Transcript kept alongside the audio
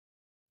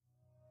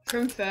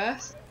From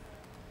first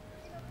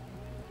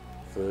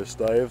First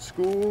day of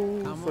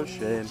school for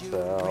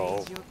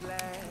Shantelle.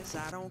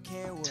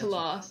 to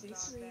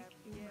last,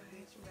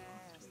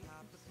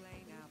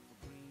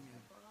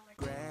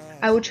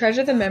 I will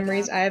treasure the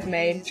memories I have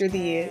made through the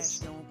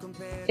years.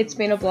 It's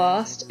been a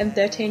blast, and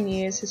 13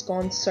 years has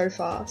gone so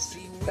fast,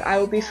 but I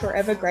will be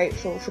forever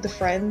grateful for the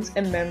friends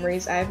and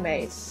memories I have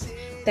made.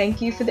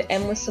 Thank you for the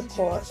endless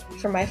support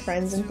from my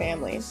friends and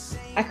family.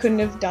 I couldn't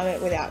have done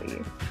it without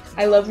you.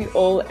 I love you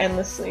all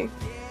endlessly.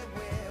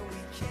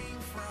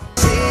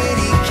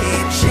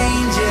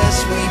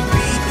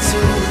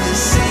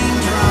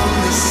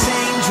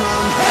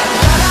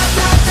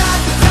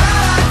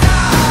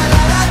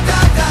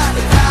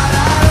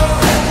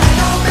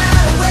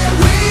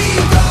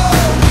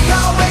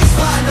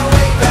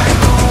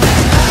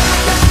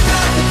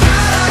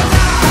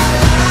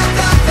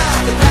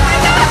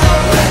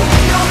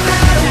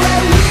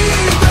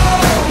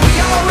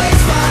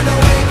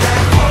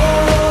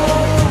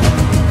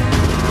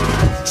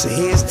 So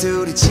here's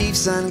to the cheap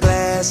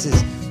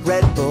sunglasses,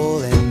 Red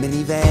Bull and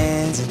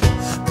minivans,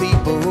 and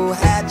people who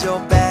had your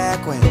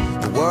back when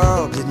the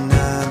world didn't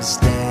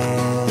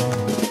understand.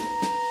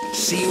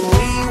 See,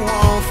 we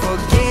won't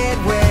forget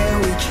where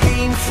we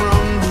came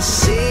from. The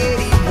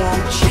city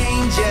won't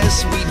change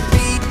us. We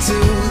beat to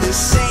the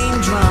same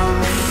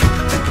drum.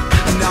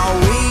 No,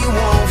 we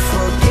won't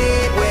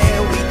forget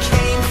where we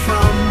came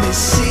from. The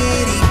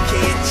city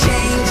can't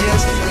change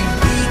us. We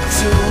beat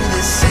to the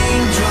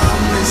same drum,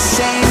 the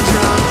same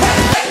drum.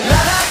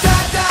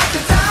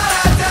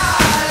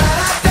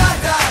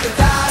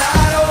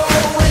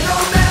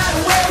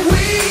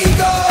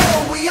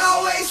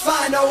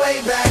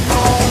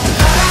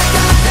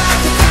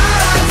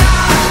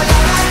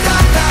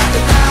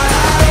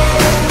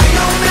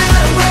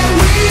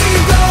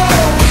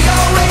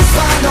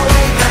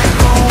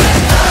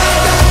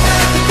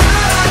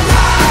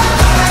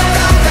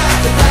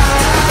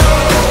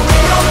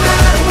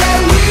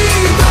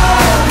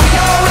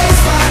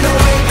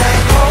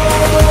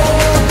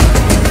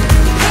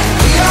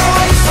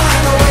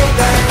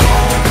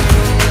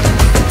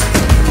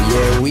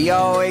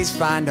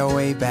 Find our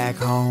way back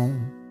home.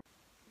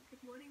 Good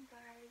morning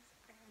guys,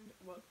 and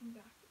welcome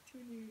back to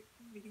a new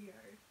video.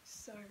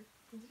 So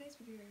in today's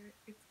video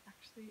it's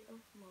actually a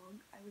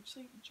vlog. I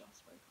literally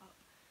just woke up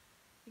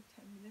like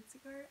 10 minutes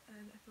ago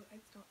and I thought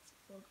I'd start this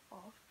vlog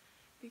off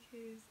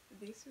because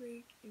this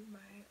week is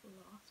my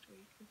last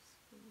week of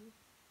school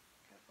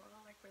ever,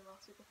 like my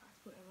last week of high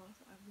school ever.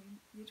 So I'm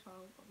in year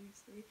 12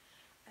 obviously,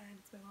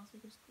 and it's my last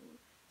week of school.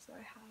 So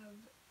I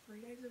have 3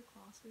 days of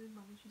classes.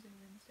 Monday, Tuesday,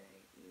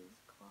 Wednesday is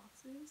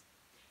classes,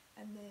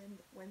 and then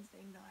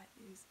Wednesday night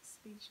is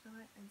speech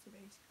night. And so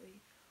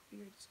basically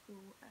we go to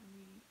school and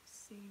we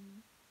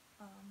sing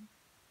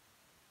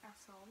our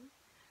song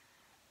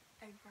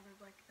in front of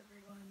like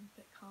everyone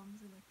that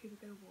comes, and like people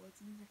get awards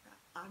and things like that.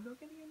 I'm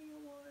not getting any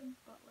awards,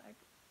 but like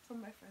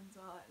some of my friends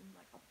are, and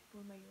like other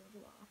people in my year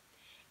level are,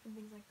 and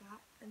things like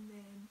that. And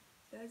then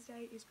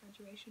Thursday is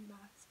graduation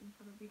mass in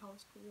front of the whole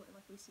school, and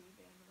like we sing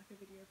again and like a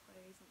video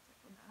plays and it's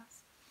like a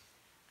mass.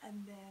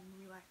 And then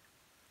we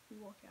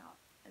walk out,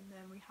 and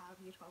then we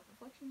have year 12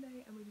 reflection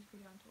day and we just go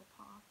down to a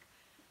park,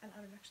 and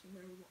I don't actually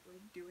know what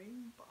we're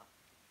doing, but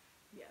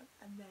yeah.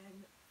 And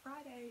then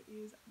Friday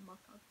is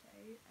muck up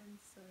day, and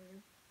so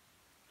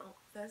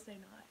Thursday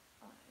night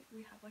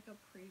we have like a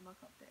pre-muck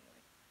up day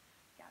like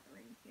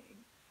gathering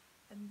thing,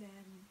 and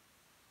then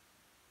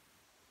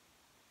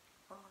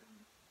on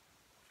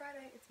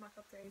Friday it's muck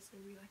up day, so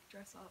we like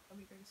dress up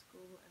and we go to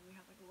school and we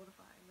have like a water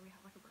fight and then we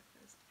have like a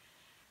breakfast.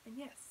 And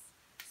yes,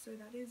 so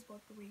that is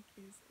what the week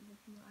is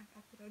looking like.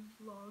 I thought I'd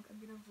vlog.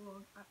 I'm gonna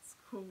vlog at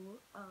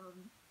school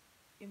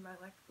in my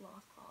like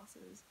last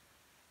classes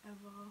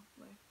ever.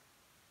 Like,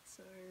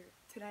 so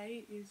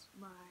today is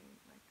my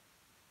like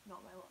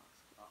not my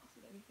last class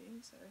of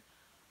anything, so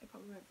I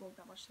probably won't vlog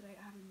that much today.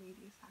 I have a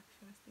media sack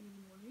first thing in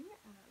the morning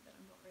that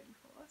I'm not ready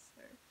for, so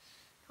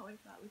can't wait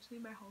for that.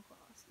 Literally my whole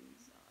class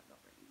is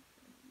not ready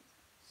for the media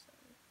sack, so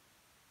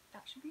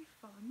that should be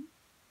fun.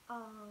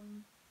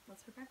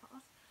 Let's hope I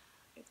pass.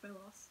 It's my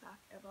last sack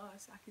ever. A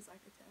sack is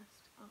like a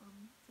test,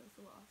 so it's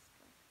the last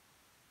like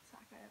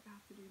sack I ever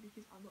have to do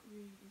because I'm not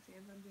doing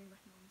exams. I'm doing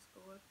like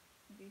non-sport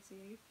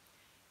VCE,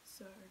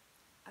 so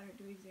I don't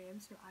do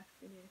exams. So I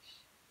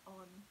finish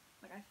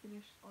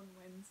on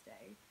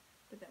Wednesday,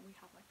 but then we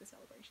have like the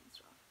celebration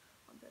stuff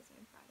on Thursday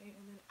and Friday,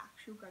 and then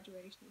actual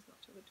graduation is not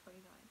till the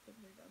 29th of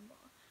November.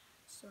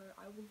 So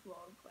I will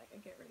vlog like a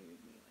get ready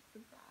with me like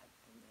for grad,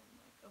 and then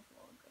like a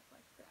vlog of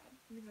like grad and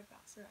things like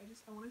that. So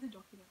I wanted to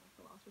document like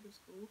the last week of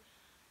school,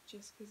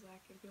 just because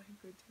like it'd be like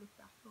good to look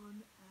back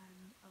on.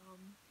 And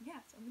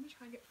yeah, so I'm gonna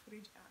try and get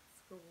footage at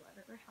school. I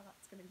don't know how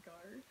that's gonna go,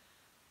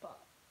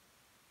 but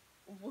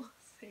we'll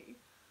see.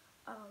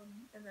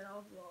 And then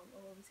I'll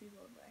obviously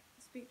vlog like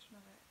the speech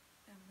night,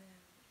 and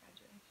then the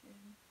graduation,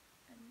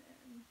 and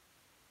then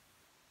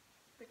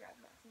the grad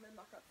mass, and then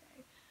mock-up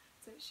day.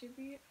 So it should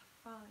be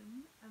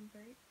fun. I'm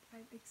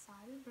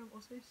excited, but I'm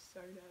also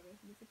so nervous,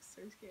 and it's like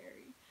so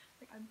scary.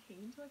 Like I'm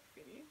keen to like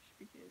finish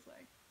because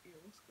like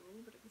ill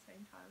school, but at the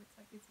same time it's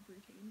like it's a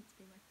routine. It's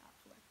been like that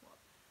for like what,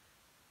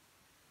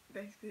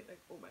 basically like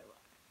all my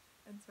life,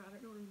 and so I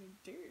don't know what I'm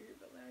gonna do,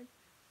 but like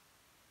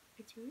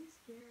it's really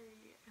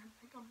scary and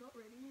like I'm not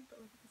ready, but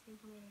like at the same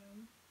time I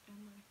am, and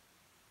like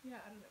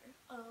yeah, I don't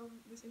know.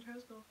 This intro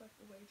has gone for like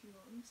way too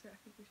long, so I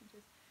think we should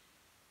just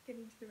get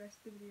into the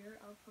rest of the video.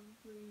 I'll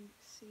probably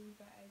see you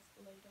guys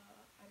later.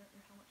 I don't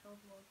know how much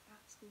I'll vlog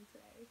at school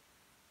today,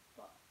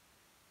 but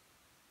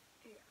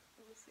yeah,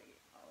 we'll see.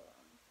 I'll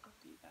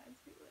update you guys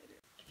a bit later.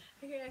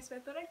 Okay guys, so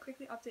I thought I'd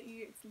quickly update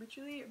you. It's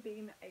literally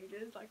been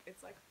ages. Like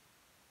it's like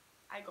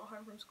I got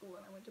home from school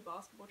and I went to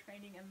basketball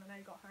training, and then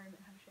I got home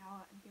and had a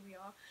shower, and here we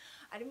are.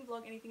 I didn't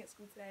vlog anything at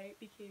school today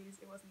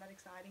because it wasn't that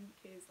exciting,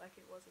 because like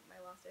it wasn't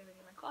my last day of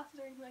any of my classes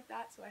or anything like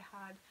that. So I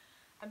had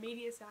a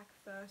media sack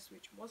first,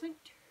 which wasn't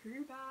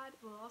too bad.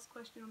 The last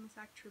question on the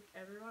sack tripped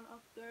everyone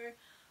up though,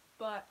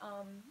 but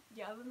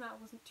yeah, other than that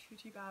it wasn't too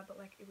bad, but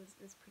like it was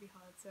pretty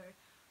hard, so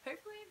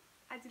hopefully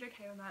I did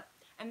okay on that.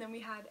 And then we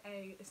had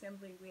a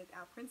assembly with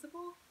our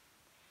principal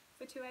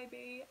for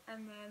 2AB,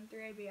 and then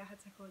 3AB I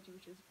had psychology,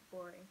 which is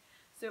boring,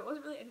 so it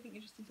wasn't really anything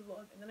interesting to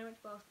vlog. And then I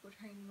went to basketball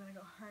training when I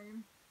got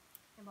home,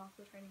 and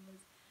basketball training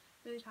was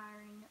really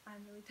tiring.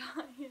 I'm really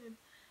tired,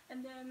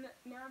 and then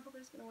now I'm probably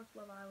just gonna watch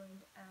Love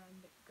Island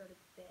and go to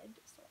bed.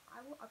 So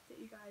I will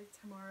update you guys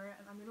tomorrow,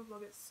 and I'm gonna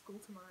vlog at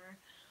school tomorrow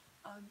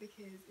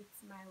because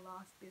it's my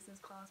last business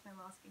class, my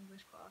last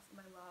English class, and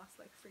my last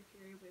like free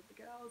period with the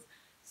girls,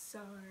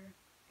 so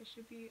it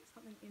should be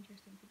something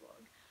interesting to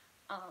vlog.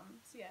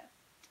 So yeah,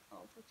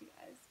 I'll talk to you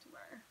guys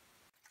tomorrow.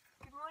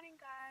 Good morning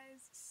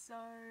guys. So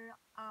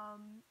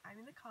I'm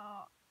in the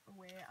car.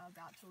 We're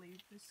about to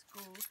leave for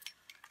school.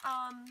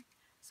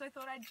 So I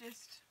thought I'd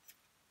just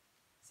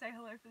say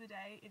hello for the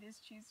day. It is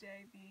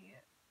Tuesday the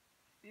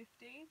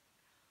 15th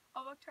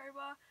of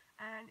October,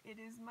 and it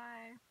is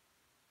my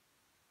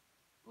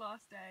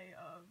last day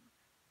of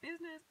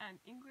business and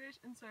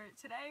English, and so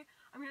today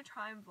I'm gonna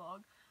try and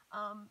vlog.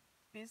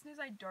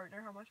 Business I don't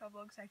know how much I'll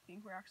vlog, because I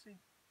think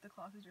the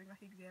class is doing like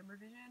exam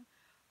revision,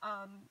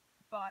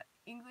 but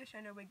English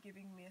I know we're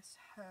giving Miss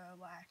her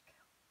like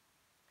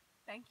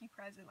thank you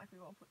present. Like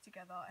we all put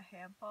together a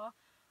hamper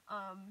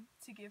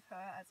to give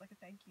her as like a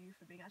thank you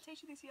for being our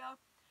teacher this year,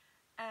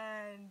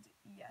 and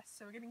yes,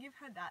 so we're gonna give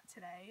her that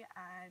today,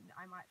 and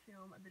I might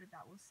film a bit of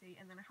that, we'll see.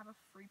 And then I have a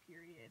free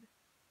period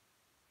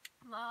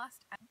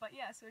last, but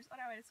yeah, so just on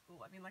our way to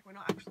school. I mean, like we're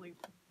not actually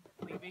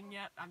leaving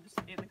yet, I'm just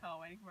in the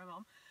car waiting for my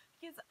mom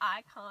because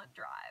I can't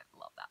drive.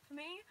 Love that for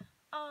me.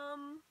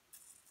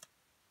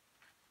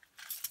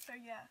 So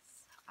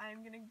yes,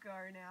 I'm gonna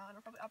go now, and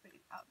I'll probably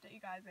update you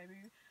guys maybe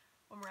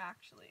when we're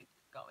actually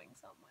going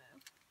somewhere,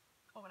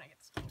 or when I get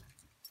to school.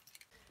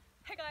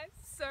 Hey guys,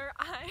 so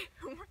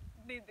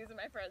these are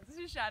my friends. This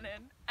is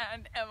Shannon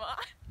and Emma,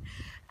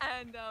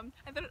 and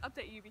I thought I'd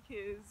update you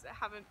because I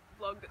haven't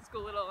vlogged at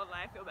school at all, and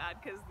I feel bad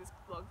because this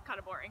vlog's kind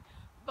of boring.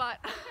 But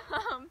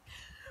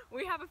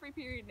we have a free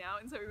period now,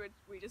 and so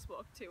we just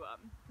walked to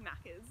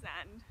Macca's,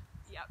 and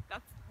yeah,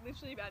 that's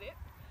literally about it.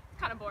 It's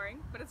kind of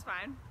boring, but it's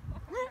fine.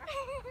 Can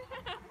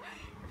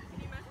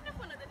you imagine if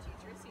one of the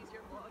teachers sees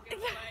your vlog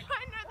and they're like,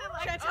 I know, they're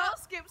like, Shantelle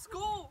skipped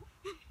school.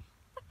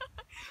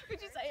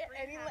 Could you say it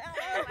any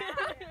louder?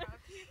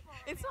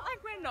 It's not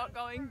like we're not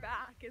going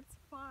back, it's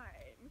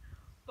fine.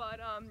 But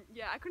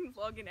yeah, I couldn't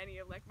vlog in any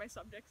of like my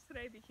subjects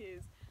today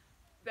because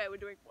they were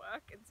doing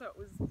work, and so it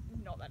was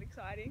not that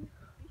exciting.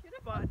 You should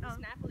have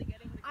snappily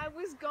getting the I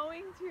was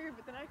going to,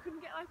 but then I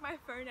couldn't get like my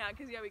phone out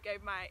because yeah, we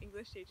gave my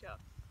English teacher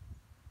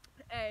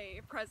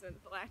a present,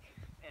 like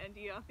end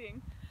year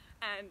thing,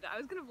 and I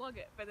was gonna vlog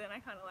it, but then I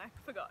kind of like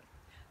forgot.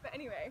 But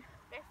anyway,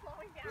 they're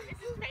slowing down. This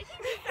is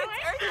making me so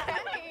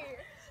okay.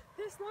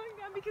 They're slowing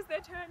down because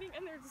they're turning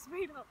and there's a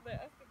speed up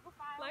there.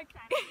 Like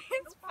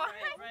it's fine.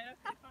 Right,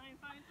 okay,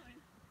 fine.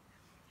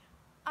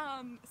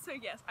 So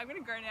yes, I'm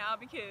gonna go now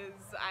because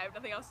I have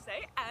nothing else to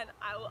say, and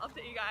I will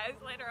update you guys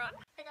later on.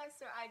 Hey guys,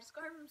 so I just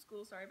got home from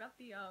school. Sorry about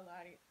the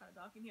lighting, it's kind of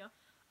dark in here.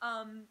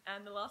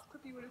 And the last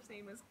clip you would have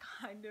seen was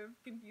kind of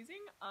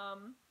confusing.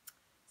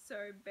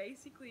 So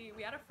basically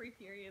we had a free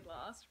period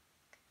last.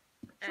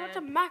 She went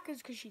to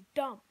Macca's because she's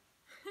dumb.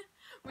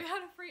 We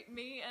had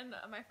me and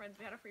my friends,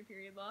 we had a free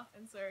period last,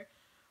 and so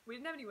we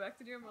didn't have any work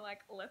to do, and we're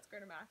like, let's go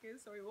to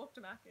Macca's. So we walked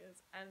to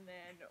Macca's, and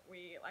then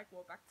we like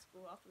walked back to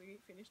school after we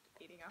finished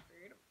eating our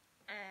food.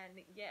 And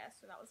yeah,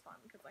 so that was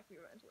fun because like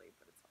we were meant to leave,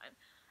 but it's fine.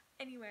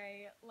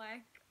 Anyway,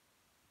 like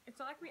it's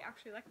not like we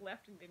actually like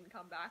left and didn't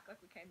come back,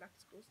 like we came back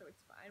to school, so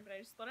it's fine. But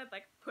I just thought I'd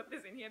like put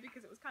this in here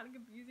because it was kind of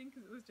confusing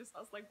because it was just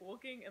us like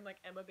walking and like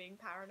Emma being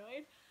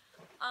paranoid.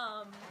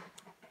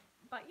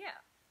 But yeah,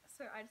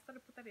 so I just thought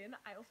I'd put that in.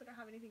 I also don't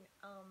have anything,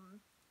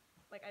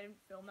 like I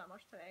didn't film that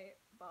much today,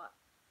 but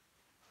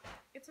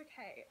it's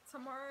okay.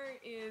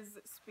 Tomorrow is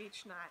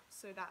speech night,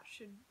 so that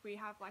we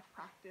have like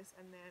practice,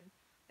 and then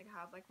like I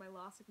have like my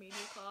last like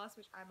media class,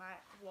 which I might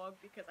vlog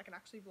because I can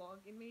actually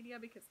vlog in media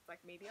because it's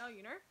like media,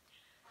 you know.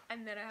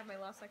 And then I have my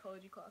last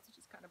psychology class,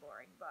 which is kind of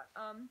boring, but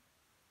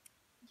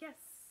yes.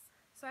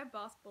 So I have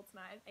basketball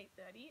tonight at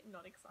 8:30.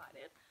 Not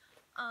excited.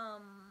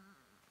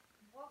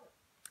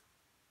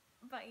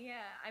 But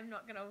yeah, I'm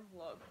not gonna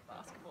vlog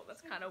basketball.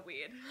 That's kind of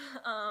weird.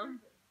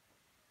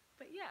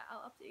 But yeah,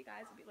 I'll update you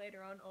guys a bit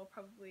later on, or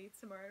probably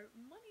tomorrow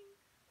morning.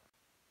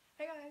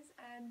 Hey guys,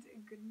 and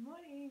good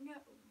morning.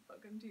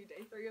 Welcome to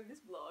day 3 of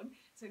this vlog.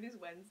 So it is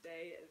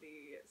Wednesday,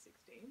 the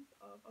 16th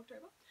of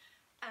October,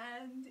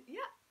 and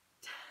yeah.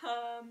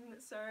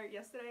 So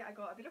yesterday I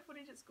got a bit of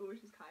footage at school,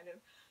 which was kind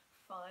of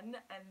fun,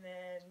 and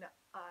then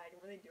I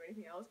didn't really do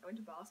anything else. I went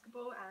to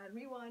basketball and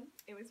we won.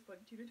 It was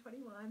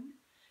 42-21,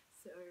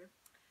 so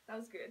that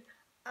was good.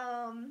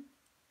 And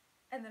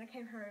then I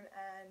came home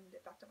and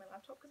backed up my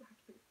laptop because I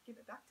have to give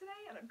it back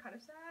today, and I'm kind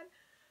of sad,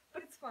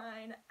 but it's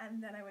fine.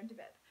 And then I went to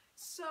bed.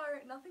 So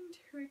nothing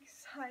too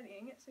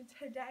exciting. So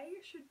today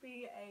should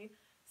be a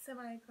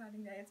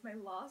semi-exciting day. It's my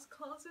last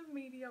class of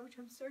media, which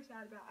I'm so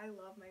sad about. I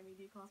love my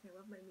media class and I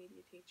love my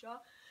media teacher,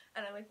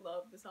 and I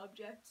love the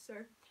subject. So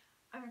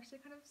I'm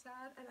actually kind of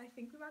sad, and I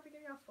think we might be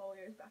getting our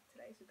folios back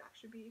today, so that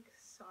should be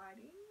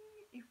exciting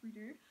if we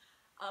do.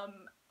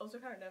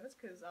 Also kind of nervous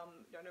because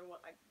don't know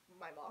what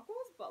my mark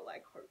was, but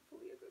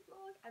hopefully a good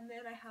mark. And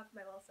then I have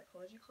my last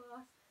psychology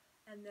class,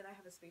 and then I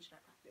have a speech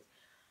night practice.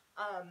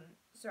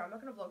 So I'm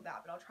not gonna vlog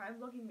that, but I'll try and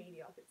vlog in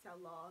media if it's our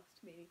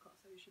last media class,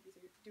 so we should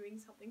be doing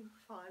something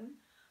fun.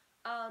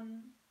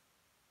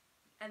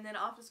 And then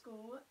after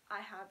school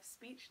I have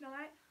speech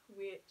night,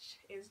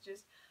 which is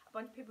just a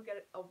bunch of people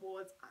get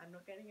awards. I'm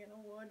not getting an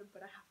award,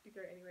 but I have to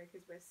go anyway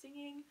because we're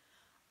singing.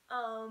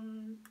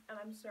 And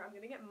I'm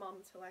gonna get mum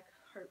to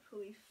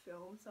hopefully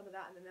film some of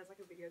that, and then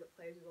there's a video that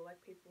plays with all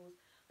people's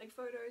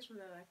photos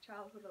from their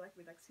childhood, or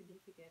with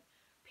significant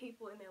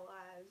people in their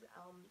lives.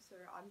 So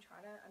I'm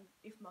trying to,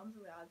 if mum's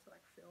allowed to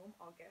film,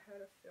 I'll get her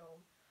to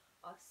film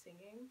us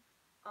singing,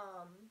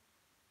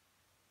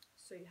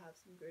 so you have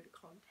some good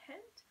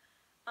content.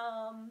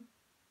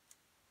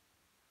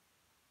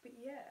 But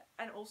yeah,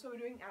 and also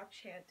we're doing our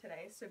chant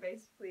today. So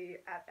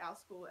basically at our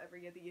school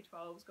every year the year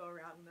 12s go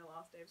around on their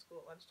last day of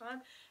school at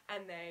lunchtime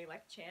and they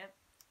chant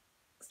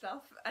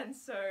stuff, and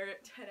so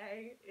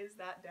today is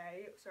that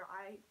day. So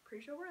I'm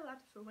pretty sure we're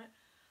allowed to film it,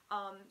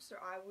 so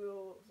I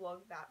will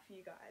vlog that for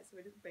you guys. So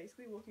we're just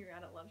basically walking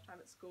around at lunchtime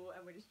at school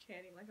and we're just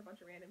chanting a bunch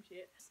of random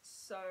shit.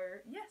 So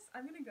yes,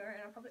 I'm gonna go,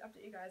 and I'll probably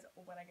update you guys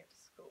when I get to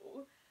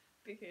school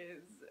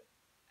because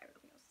I have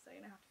nothing else to say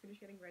and I have to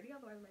finish getting ready,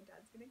 otherwise my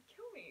dad's gonna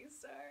kill me.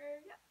 So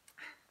yeah.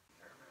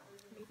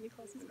 Media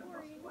class is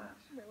boring.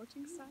 We're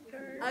watching Psycho.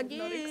 Again.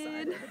 Not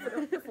excited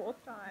for the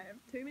 4th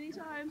time. Too many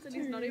times, and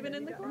he's not even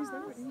in the class.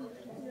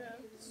 Yeah.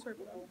 So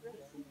bored.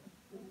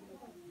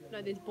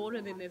 No, there's bored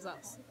and then there's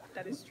us.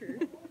 That is true.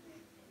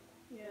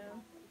 Yeah.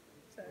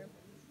 So.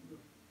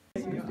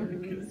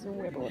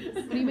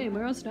 What do you mean?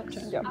 We're on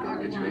Snapchat. Yep.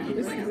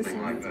 This is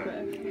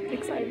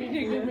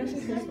exciting.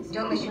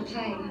 Don't miss your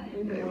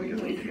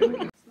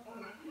plane.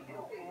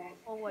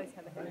 Always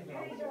have a headache.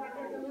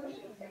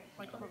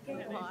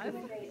 Live?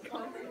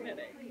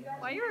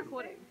 Why are you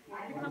recording?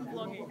 Because I'm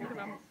vlogging, because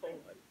I'm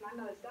bored.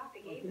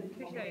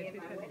 Touche.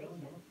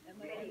 And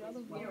I'd rather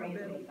vlog than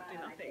do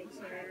nothing,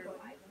 so...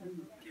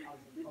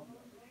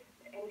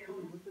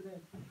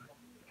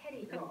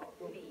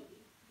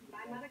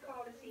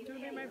 Do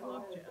you my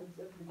vlog, Jess?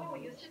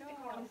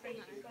 Come say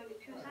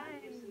hi.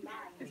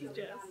 This is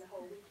Jess.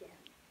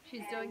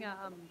 She's doing a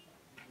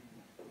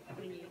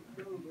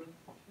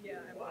Yeah,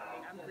 I'm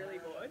vlogging. I'm really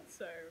bored,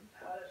 so...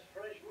 I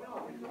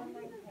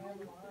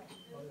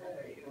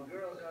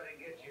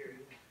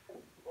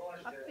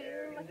feel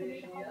like I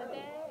need a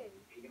holiday.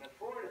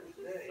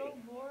 This is so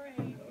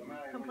boring.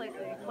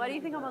 Completely. Why do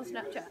you think I'm on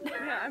Snapchat?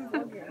 Yeah, I'm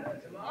vlogging.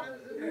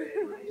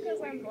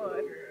 Because I'm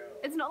bored.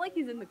 It's not like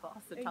he's in the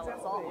class to tell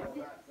us all. It's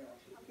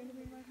gonna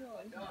be my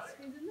vlog.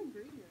 He's in the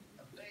green room.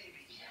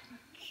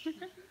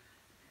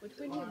 Which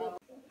one do you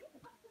want?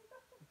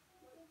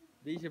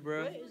 Bisha,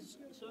 bro.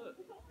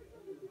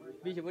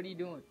 Bisha, what are you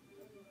doing?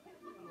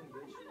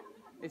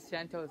 It's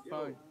Chantelle's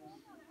phone.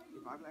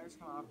 If I've ever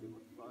come up, dude,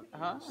 what the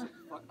fuck? Huh? Shut the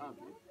fuck up,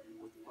 dude.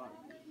 What the fuck?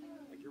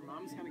 Your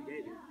mom's kind of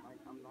gay, dude.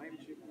 I'm not even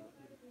shitting up.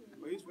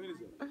 Wait, whose phone is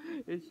it?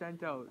 It's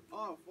Chantelle's.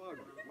 Oh, fuck.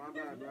 My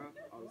bad, bro.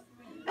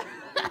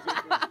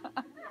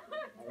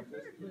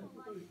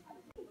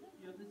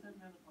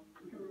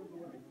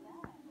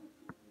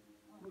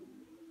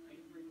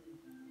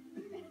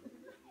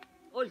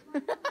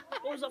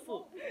 What was that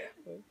for?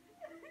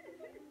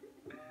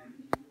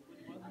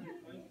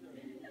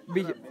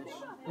 Bisha,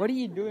 what are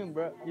you doing,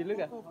 bro? You look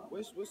at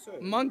What's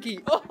up? monkey.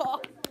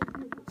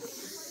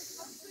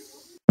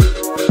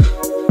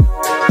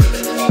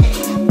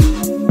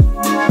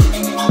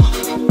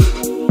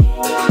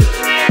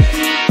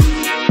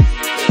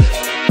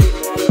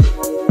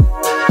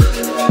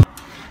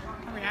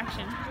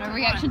 A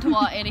reaction to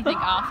what? Anything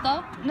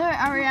after? No,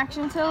 our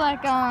reaction to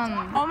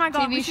Oh my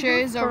God, TV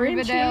shows or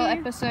Riverdale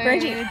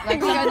episodes.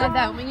 Like we go like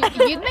that.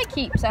 You make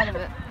heaps out of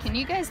it. Can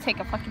you guys take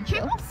a fucking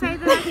chill? Say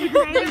that I should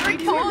name it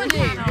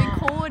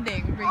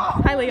Recording.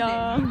 Hi,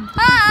 Leah.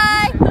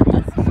 Hi.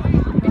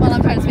 Well,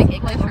 I'm trying to speak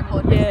English.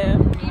 Recording. Yeah.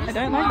 I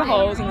don't like the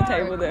holes in the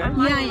table there.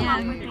 Yeah.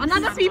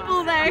 Another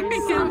people there.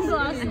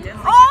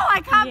 Oh,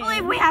 I can't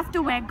believe we have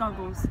to wear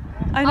goggles.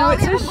 I know, Oh,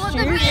 it's they so haven't bought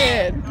the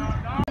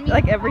stupid.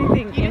 Like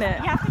everything in it.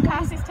 You have to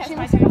pass this test She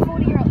by looks like doing. a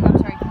 40-year-old. I'm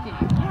sorry, continue.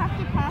 You have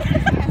to pass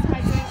this test by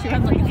doing. She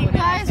runs like a 40.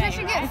 Guys, we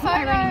should get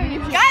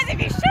photos. Guys,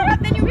 if you shut up,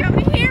 then you'll be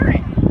able to hear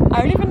it.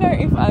 I don't even know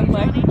if I'm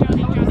like. I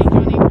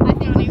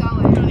think we're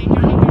going.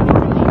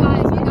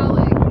 Guys, we're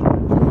going.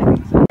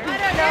 I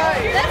don't know.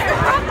 That's the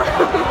problem.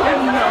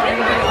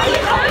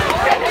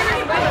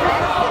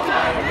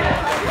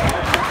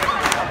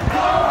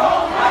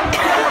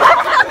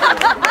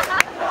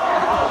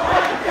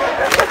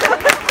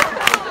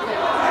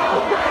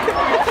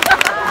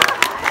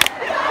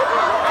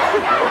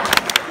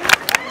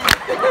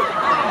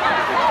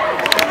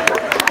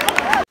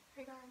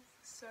 Hey guys,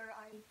 so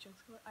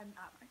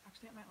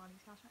actually at my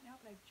auntie's house right now,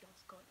 but I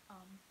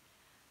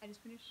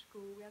just finished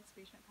school. We had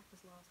speech night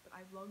practice last, but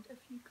I vlogged a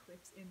few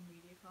clips in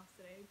media class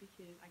today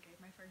because I gave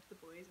my phone to the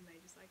boys and they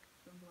just like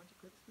filmed a bunch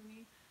of clips for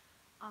me.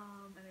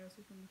 And I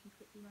also filmed a few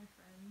clips with my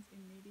friends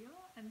in media,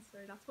 and so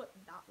that's what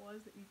that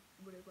was that you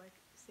would have like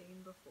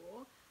seen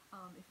before.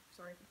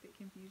 Sorry if it's a bit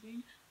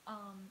confusing.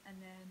 And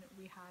then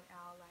we had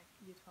our like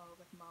year 12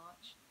 like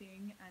March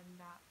thing, and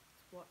that's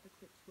what the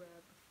clips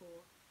were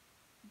before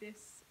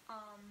this.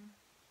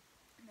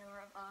 There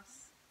were of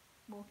us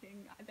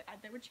walking.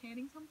 They were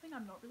chanting something.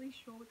 I'm not really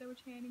sure what they were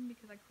chanting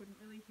because I couldn't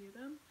really hear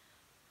them,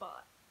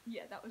 but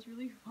yeah, that was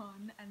really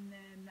fun. And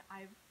then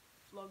I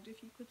vlogged a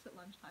few clips at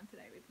lunchtime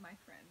today with my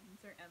friend, and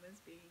so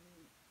Emma's being,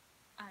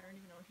 I don't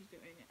even know what she's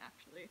doing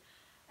actually.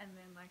 And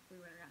then like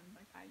we went around and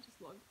like I just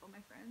vlogged all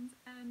my friends,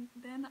 and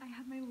then I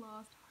had my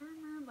last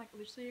homeroom. Like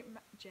literally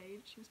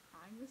Jade, she was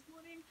crying this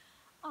morning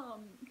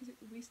because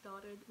we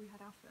had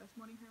our first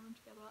morning homeroom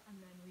together, and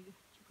then we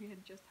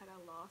had just had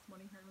our last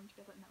morning homeroom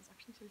together, and that was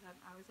actually so sad.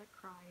 I was like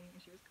crying and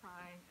she was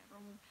crying,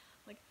 everyone was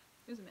like,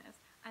 it was a mess.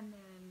 And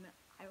then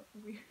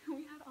we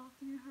had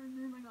afternoon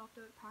homeroom like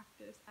after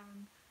practice,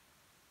 and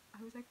I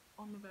was like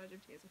on the verge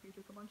of tears. Like we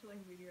took a bunch of like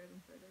videos and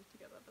photos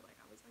together, but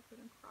like I was like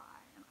gonna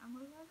cry, and I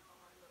was like, oh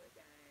my god,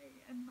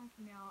 okay. And like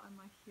now I'm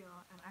like here,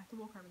 and I have to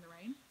walk home in the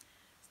rain,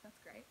 so that's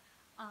great.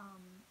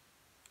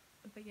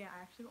 But yeah, I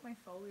actually got my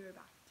folio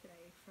back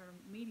today from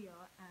media,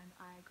 and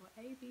I got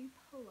a B+,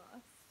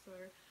 so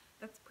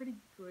that's pretty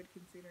good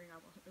considering I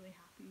wasn't really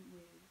happy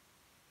with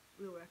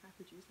the work I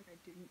produced. Like I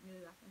didn't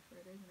really like my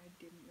photos, and I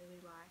didn't really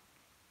like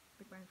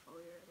my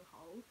folio as a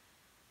whole.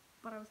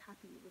 But I was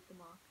happy with the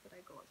mark that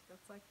I got. So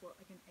that's like what,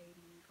 like an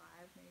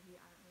 85 maybe,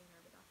 I don't really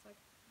know, but that's like,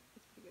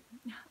 it's pretty good.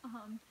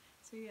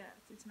 So yeah,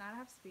 so tonight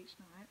I have speech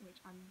night, which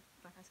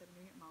like I said, I'm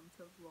gonna get mum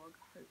to vlog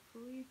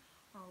hopefully,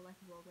 or I'll like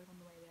vlog like on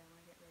the way there when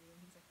I get ready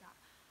and things like that.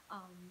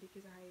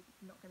 Because I'm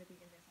not gonna be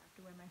in this. I have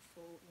to wear my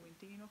full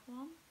winter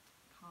uniform.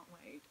 Can't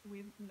wait,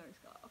 with no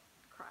scarf.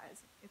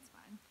 Cries, it's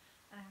fine.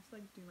 And I have to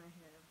like do my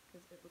hair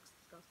because it looks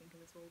disgusting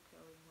because it's all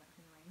curly and wet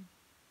from the rain.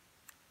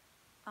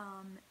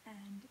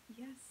 And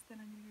yes, then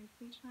I'm gonna go to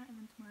speech night, and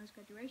then tomorrow's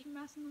graduation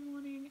mass in the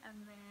morning,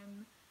 and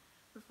then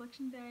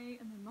reflection day,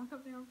 and then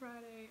mock-up day on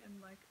Friday, and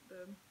like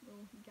the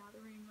little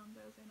gathering on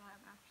Thursday night.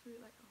 I'm actually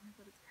like, oh my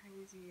god, it's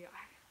crazy.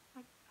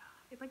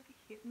 It like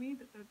hit me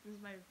that this is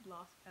my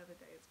last ever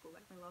day at school,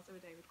 like my last ever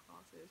day with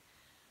classes,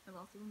 my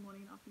last ever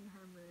morning and afternoon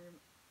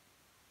homeroom.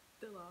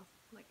 It's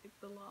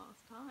the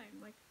last time.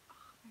 Like,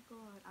 oh my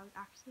god, I was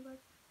actually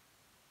like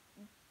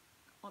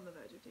on the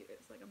verge of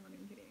tears. Like, I'm not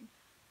even kidding,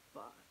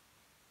 but.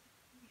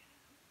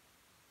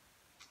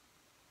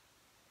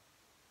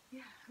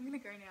 Yeah, I'm gonna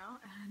go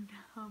now, and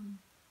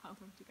I'll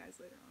talk to you guys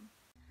later on.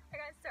 Hey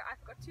guys, so I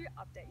forgot to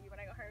update you when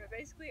I got home, but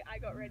basically I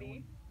got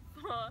ready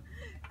for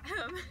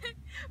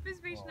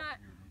speech night.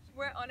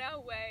 We're on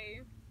our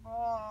way.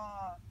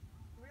 Oh,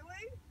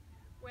 really?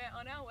 We're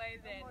on our way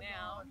there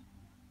now. God.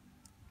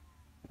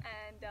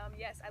 And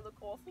yes, I look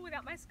awful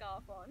without my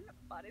scarf on,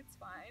 but it's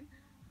fine.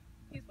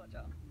 Here's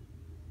Roger.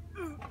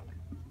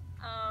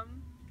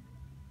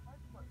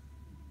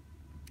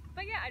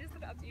 But yeah, I just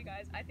thought it up to you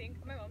guys. I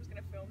think my mom's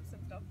gonna film some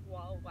stuff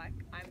while like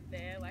I'm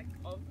there, like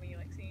of me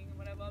like singing and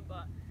whatever.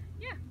 But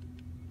yeah,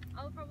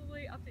 I'll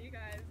probably update you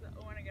guys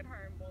when I get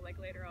home or like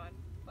later on.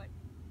 But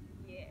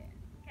yeah,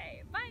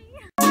 okay, bye.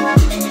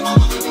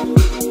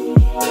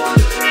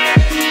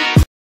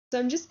 So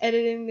I'm just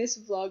editing this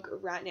vlog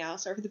right now,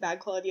 sorry for the bad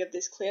quality of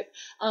this clip,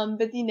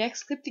 but the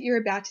next clip that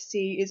you're about to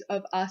see is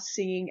of us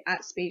singing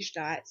at speech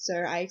night. So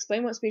I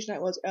explained what speech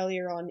night was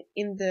earlier on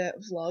in the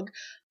vlog,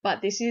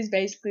 but this is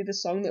basically the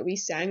song that we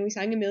sang. We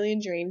sang A Million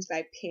Dreams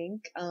by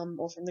Pink,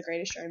 or from The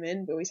Greatest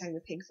Showman, but we sang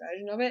the Pink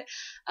version of it.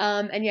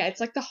 And yeah,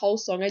 it's like the whole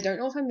song. I don't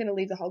know if I'm going to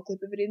leave the whole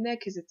clip of it in there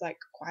because it's like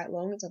quite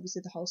long. It's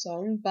obviously the whole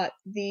song, but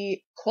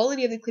the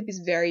quality of the clip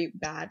is very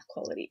bad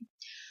quality.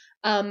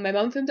 My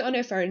mum filmed it on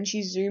her phone, and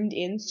she zoomed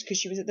in because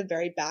she was at the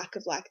very back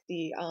of like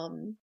the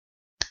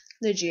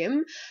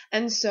gym,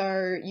 and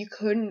so you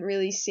couldn't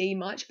really see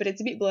much, but it's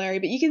a bit blurry,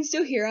 but you can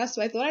still hear us,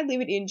 so I thought I'd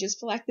leave it in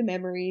just for like the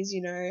memories,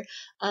 you know.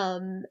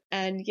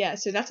 And yeah,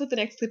 so that's what the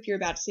next clip you're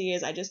about to see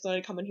is. I just thought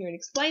I'd come on here and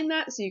explain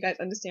that so you guys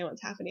understand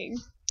what's happening.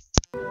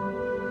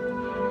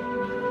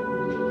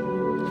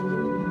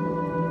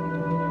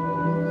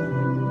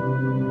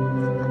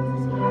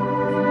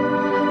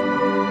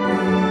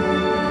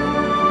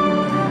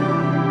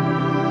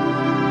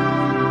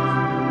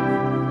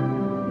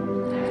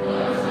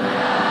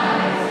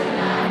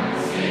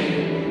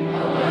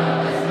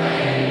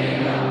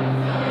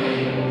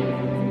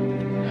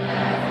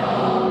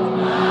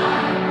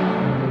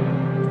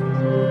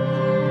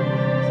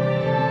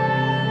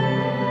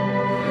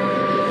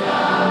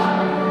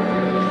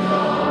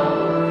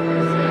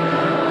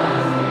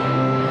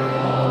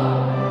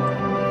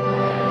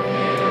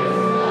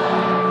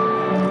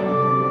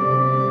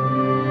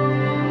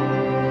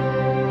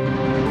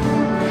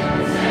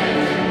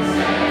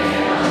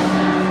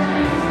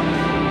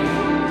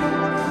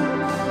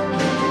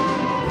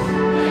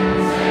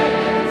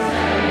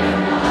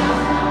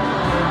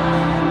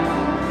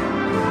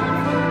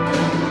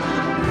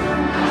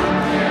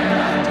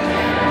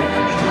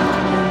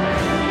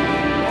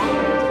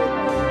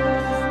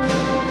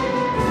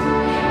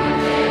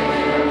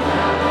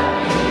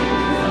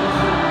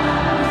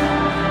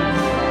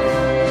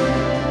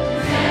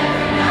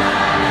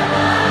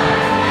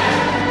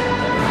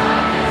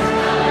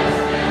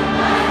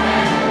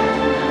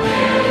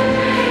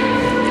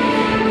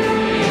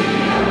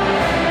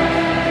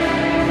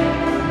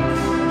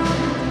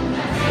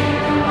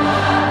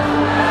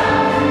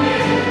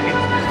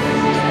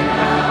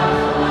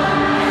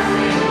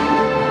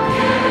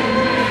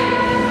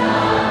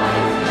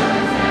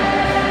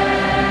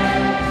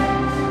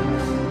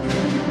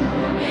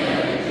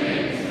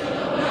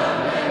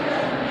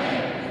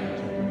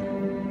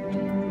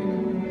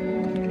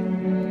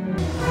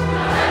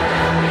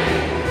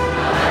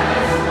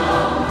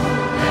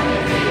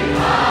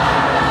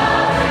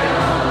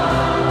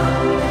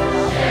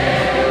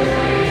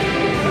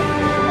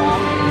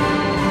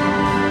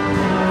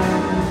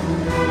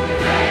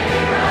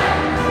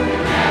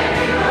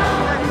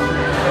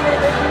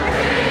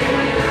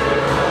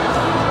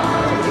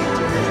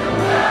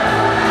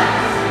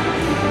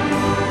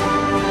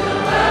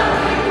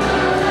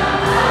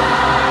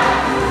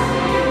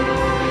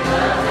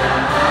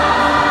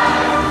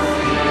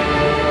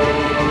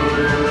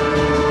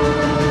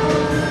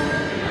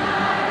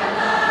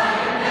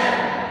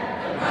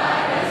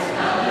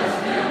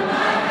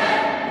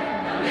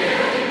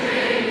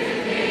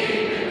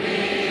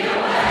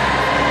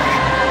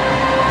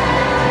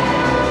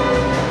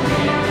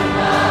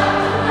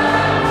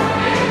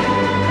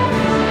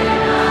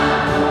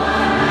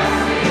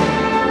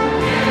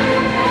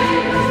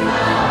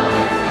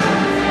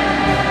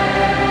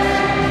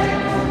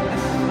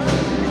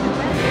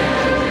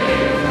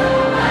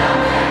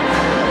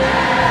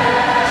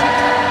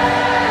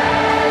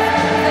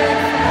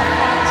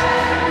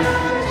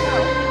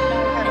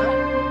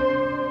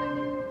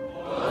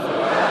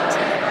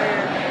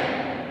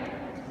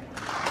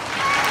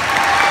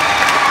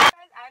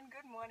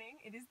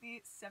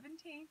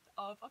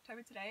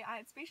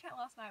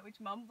 night, which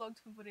Mum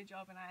vlogged some footage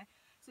of,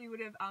 so you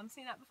would have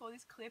seen that before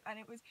this clip, and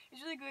it's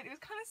really good. It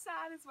was kind of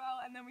sad as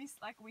well, and then we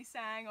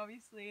sang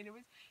obviously, and it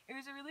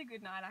was a really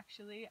good night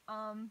actually.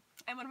 And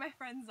one of my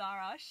friends,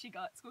 Zara, she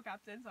got school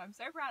captain, so I'm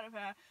so proud of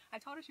her. I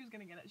told her she was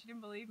gonna get it. She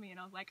didn't believe me, and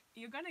I was like,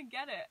 "You're gonna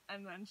get it,"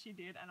 and then she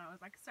did, and I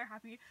was like so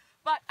happy.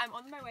 But I'm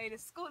on my way to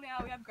school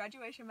now. We have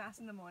graduation mass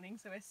in the morning,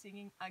 so we're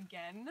singing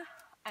again,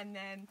 and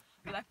then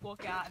we like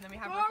walk out, and then we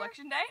have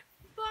reflection day.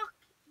 Fuck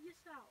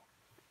yourself.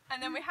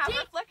 And then we have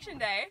reflection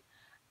day.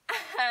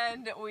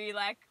 And we're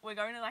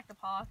going to like the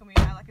park, and we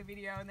have like a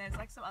video, and there's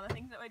like some other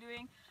things that we're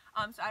doing.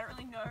 So I don't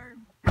really know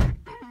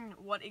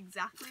what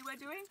exactly we're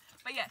doing,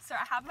 but yeah. So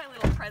I have my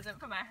little present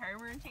for my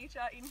homeroom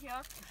teacher in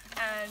here,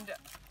 and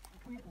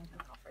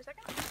off for a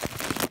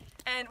second.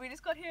 And we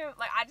just got him,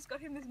 I just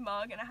got him this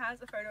mug, and it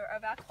has a photo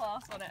of our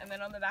class on it, and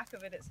then on the back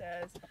of it it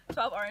says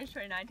 12 Orange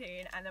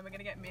 2019, and then we're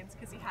gonna get mints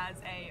because he has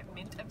a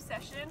mint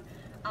obsession.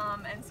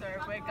 And so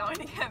we're going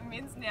to get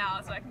mints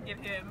now, so I can give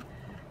him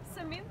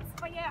some mints.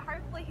 But yeah,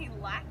 hopefully he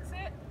likes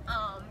it.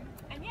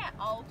 And yeah,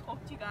 I'll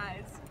talk to you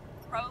guys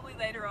probably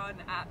later on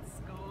at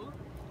school.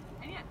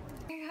 And yeah.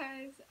 Hey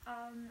guys,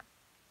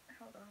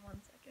 hold on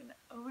one second.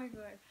 Oh my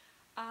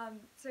god.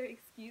 So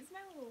excuse my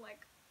little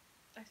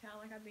I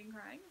sound like I've been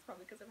crying. It's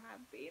probably because I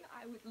have been.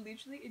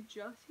 It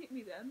just hit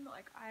me then.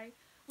 I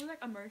was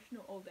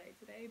emotional all day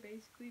today,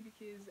 basically,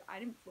 because I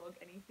didn't vlog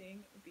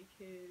anything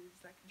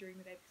during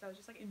the day, because I was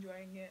just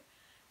enjoying it,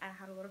 and I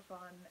had a lot of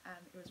fun,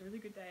 and it was a really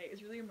good day. It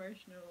was really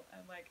emotional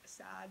and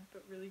sad,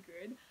 but really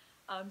good.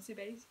 So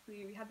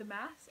basically we had the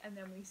mass, and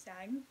then we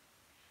sang,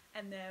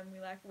 and then we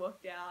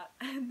walked out,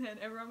 and then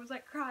everyone was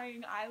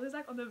crying. I was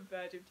on the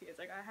verge of tears.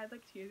 I had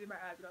tears in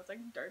my eyes, and I was like,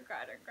 don't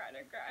cry, don't cry,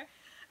 don't cry.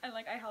 And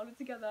I held it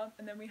together,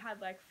 and then we had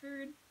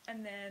food,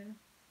 and then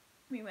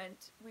we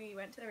went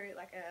to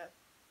a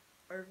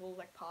oval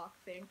park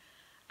thing,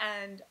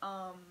 and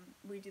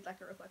we did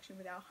a reflection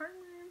with our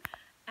homeroom,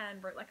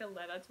 and wrote a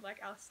letter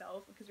to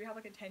ourselves, because we have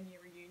a 10-year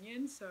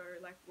reunion, so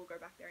we'll go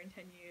back there in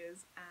 10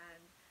 years,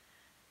 and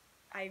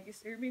I'm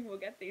assuming we'll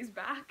get these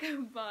back.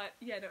 But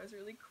yeah, no, it was a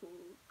really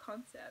cool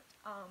concept.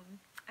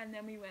 And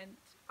then we went,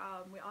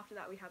 after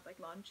that we had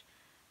lunch,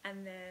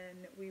 and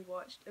then we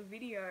watched a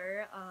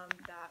video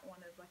that one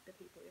of the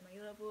people in my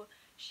year level,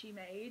 she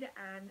made,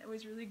 and it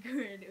was really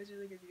good. It was a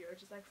really good video. It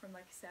was just from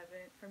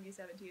year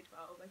 7 to year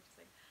 12,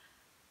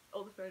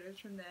 all the photos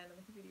from then, and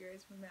the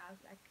videos from our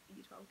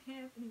year 12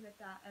 camp and things like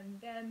that.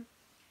 And then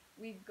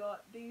we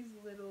got these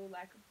little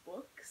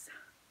books,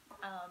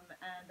 and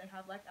they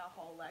have our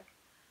whole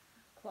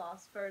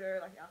class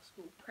photo, our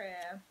school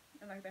prayer,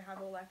 and they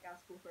have all our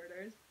school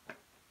photos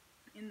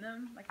in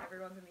them,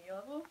 everyone's in the year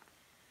level.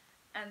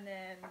 And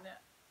then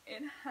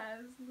it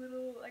has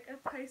little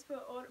a place for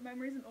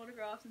memories and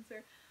autographs, and so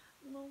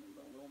little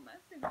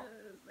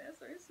messages. They're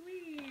so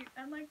sweet,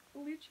 and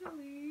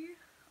literally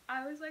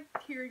I was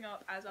tearing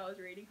up as I was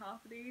reading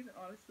half of these, and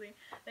honestly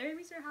they made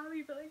me so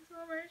happy but so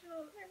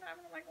emotional at the same time,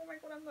 and I'm like, oh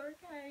my god, I'm so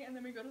okay. And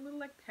then we got a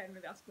little pen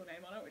with our school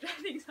name on it, which I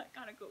think is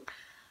kind of cool.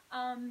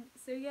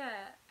 So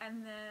yeah,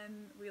 and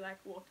then we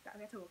walked back.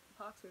 We had to walk to the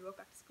park, so we walked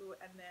back to school,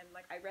 and then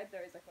I read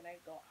those when I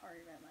got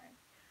home, and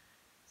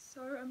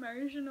so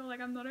emotional.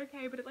 I'm not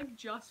okay, but it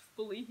just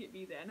fully hit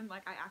me then, and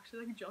I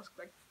actually just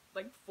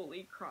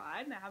fully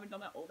cried, and I haven't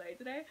done that all day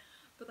today.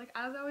 But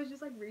as I was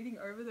just reading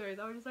over those,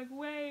 I was just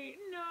wait,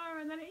 no,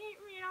 and then it hit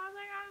me, and I was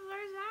I'm so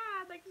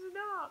sad,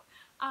 stop.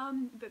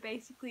 But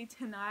basically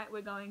tonight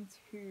we're going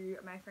to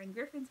my friend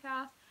Griffin's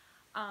house.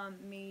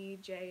 Me,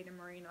 Jade, and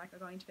Marina are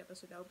going together,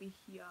 so they'll be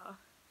here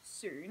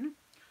soon,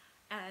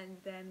 and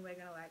then we're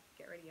gonna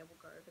get ready and we'll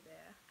go over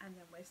there, and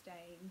then we're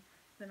staying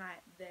the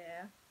night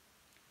there,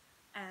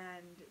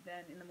 and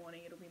then in the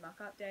morning it'll be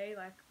muck-up day,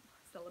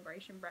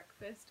 celebration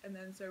breakfast, and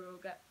then so we'll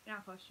get in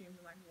our costumes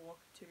and walk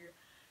to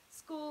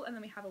school, and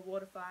then we have a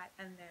water fight,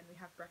 and then we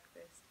have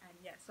breakfast. And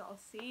yeah, so I'll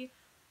see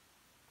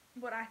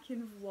what I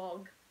can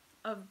vlog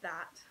of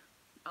that.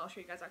 I'll show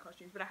you guys our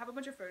costumes, but I have a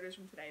bunch of photos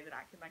from today that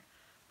I can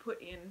put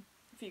in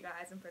for you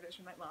guys, and photos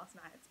from last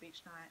night at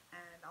speech night,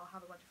 and I'll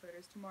have a bunch of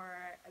photos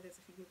tomorrow. There's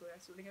a few people that I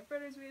still didn't get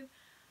photos with,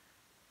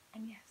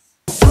 and yes.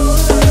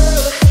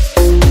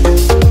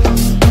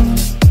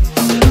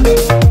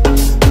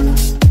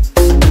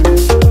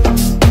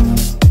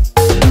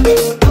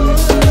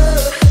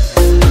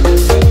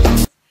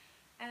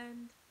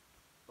 And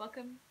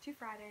welcome to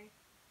Friday,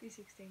 the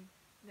 16th,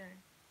 no,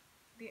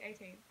 the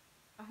 18th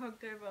of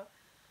October,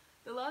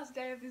 the last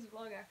day of this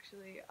vlog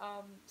actually.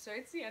 So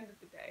it's the end of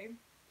the day.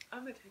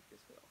 I'm gonna take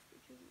this off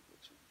because it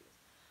literally is.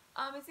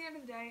 It's the end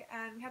of the day,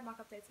 and we had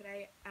mock-up day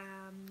today.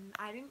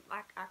 I didn't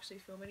actually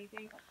film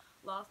anything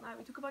last night.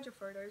 We took a bunch of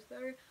photos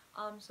though,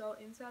 so I'll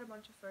insert a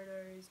bunch of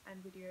photos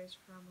and videos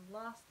from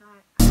last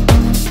night.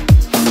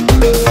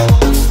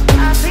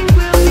 I think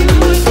we'll be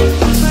more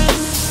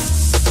different.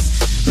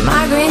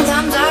 My green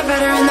times are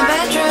better in the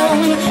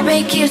bedroom.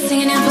 Make you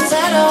singing in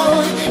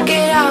falsetto.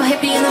 Get all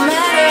hippie in the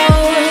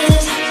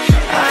meadows.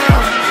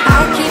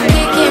 I'll keep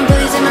kicking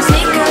bullies in my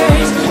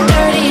sneakers.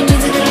 Dirty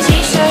jeans and dirty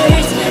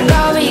t-shirts.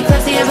 Call me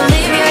classy, I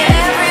believe you.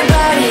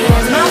 Everybody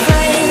is my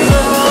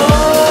friend.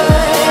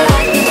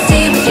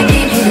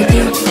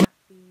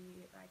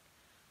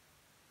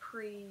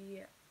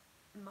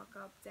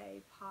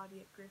 day party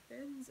at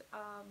Griffin's.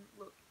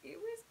 Look, it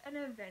was an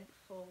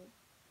eventful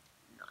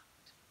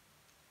night.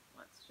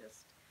 Let's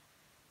just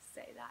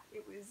say that.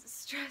 It was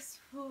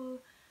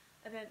stressful,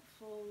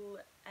 eventful,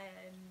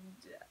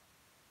 and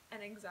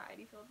an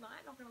anxiety-filled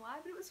night, not gonna lie,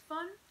 but it was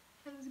fun,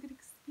 and it was a good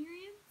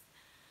experience,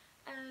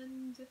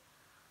 and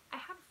I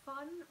had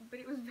fun, but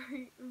it was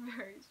very,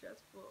 very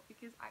stressful,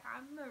 because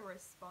I'm the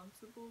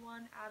responsible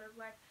one out of,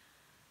 like,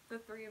 the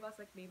three of us,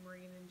 like me,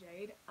 Maureen, and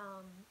Jade,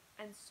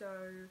 and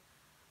so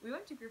we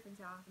went to Griffin's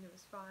house, and it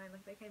was fine.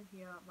 Like, they came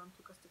here, Mum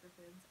took us to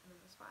Griffin's, and then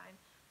it was fine.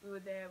 We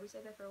were there, we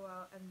stayed there for a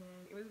while, and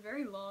then it was a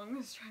very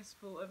long,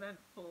 stressful,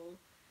 eventful,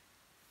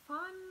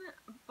 fun,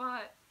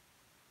 but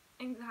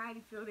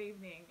anxiety-filled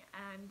evening,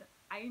 and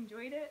I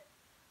enjoyed it,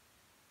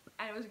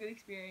 and it was a good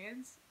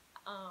experience.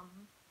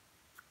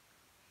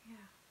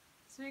 Yeah.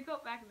 So we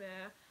got back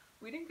there,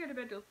 we didn't go to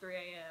bed till 3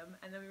 AM,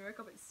 and then we woke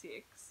up at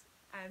 6,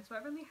 and so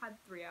I've only had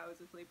 3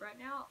 hours of sleep right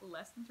now,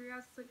 less than 3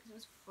 hours of sleep, because it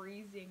was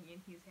freezing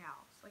in his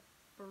house, like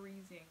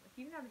freezing. Like,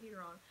 he didn't have a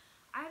heater on.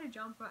 I had a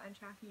jumper and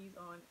trackies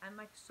on, and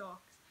like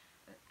socks,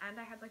 and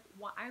I had like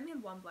I only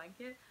had one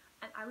blanket,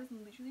 and I was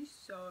literally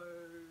so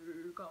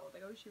cold.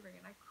 Like, I was shivering,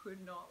 and I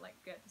could not like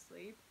get to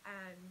sleep,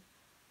 and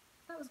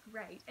that was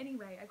great.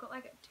 Anyway, I got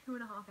like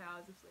 2.5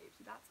 hours of sleep,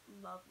 so that's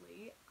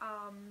lovely.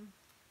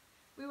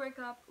 We woke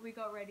up, we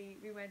got ready,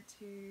 we walked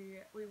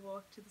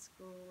to the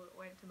school,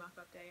 went to muck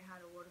up day,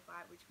 had a water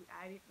fight, which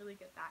I didn't really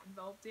get that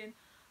involved in,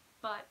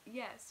 but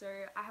yeah,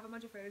 so I have a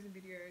bunch of photos and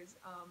videos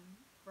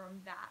from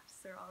that,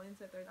 so I'll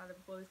insert those either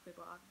before this clip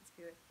or after this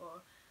clip,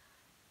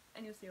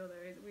 and you'll see all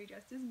those. We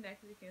dressed as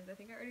Mexicans. I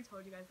think I already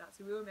told you guys that.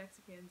 So we were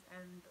Mexicans,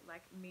 and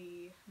like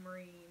me,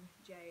 Maureen,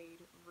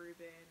 Jade,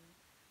 Ruben,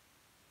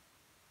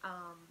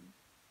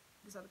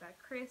 this other guy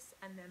Chris,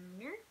 and then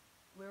Manu,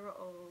 we were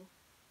all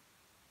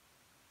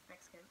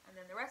Mexican. And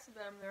then the rest of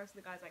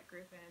the guys like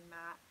Griffin,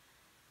 Matt,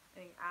 I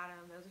think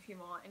Adam, there was a few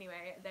more.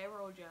 Anyway, they were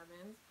all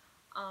Germans.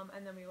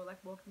 And then we were like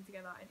walking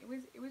together, and it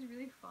was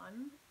really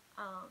fun.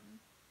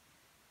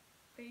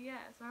 But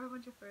yeah, so I have a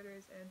bunch of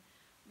photos and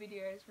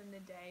videos from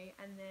the day,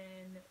 and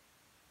then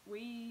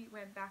we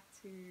went back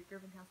to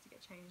Griffin's house to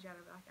get changed out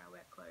of like our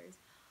wet clothes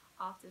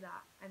after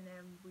that, and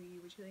then we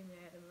were chilling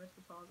there, then we went to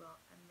the plaza,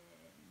 and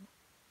then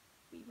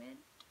we went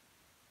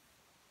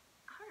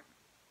home,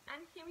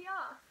 and here we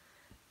are.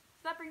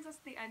 So that brings us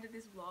to the end of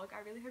this vlog. I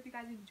really hope you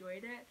guys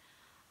enjoyed it.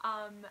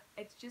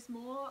 It's just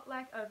more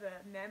like of a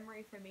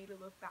memory for me to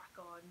look back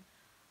on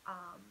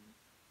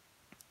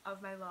of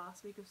my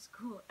last week of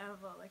school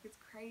ever. Like, it's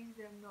crazy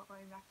that I'm not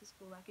going back to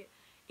school. Like, it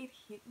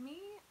hit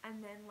me,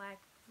 and then like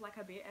for like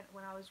a bit, and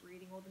when I was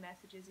reading all the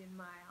messages in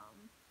my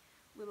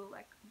little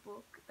like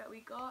book that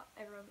we got,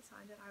 everyone that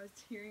signed it, I was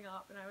tearing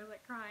up, and I was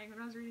like crying when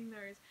I was reading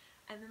those.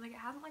 And then like it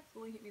hasn't like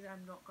fully hit me that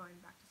I'm not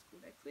going back to school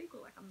next week,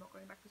 or like I'm not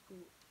going back to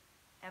school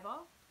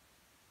ever.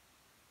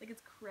 Like,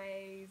 it's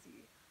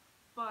crazy.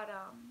 But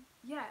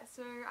yeah,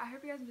 so I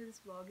hope you guys enjoyed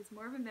this vlog. It's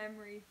more of a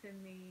memory for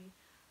me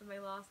of my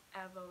last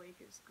ever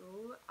week of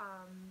school.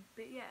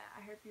 But yeah,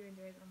 I hope you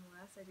enjoyed it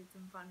nonetheless. I did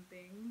some fun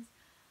things.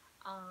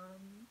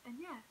 And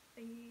yeah,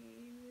 thank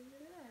you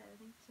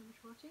so much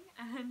for watching,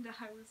 and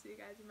I will see you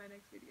guys in my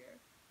next video.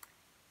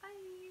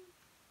 Bye!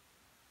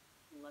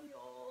 Love you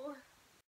all.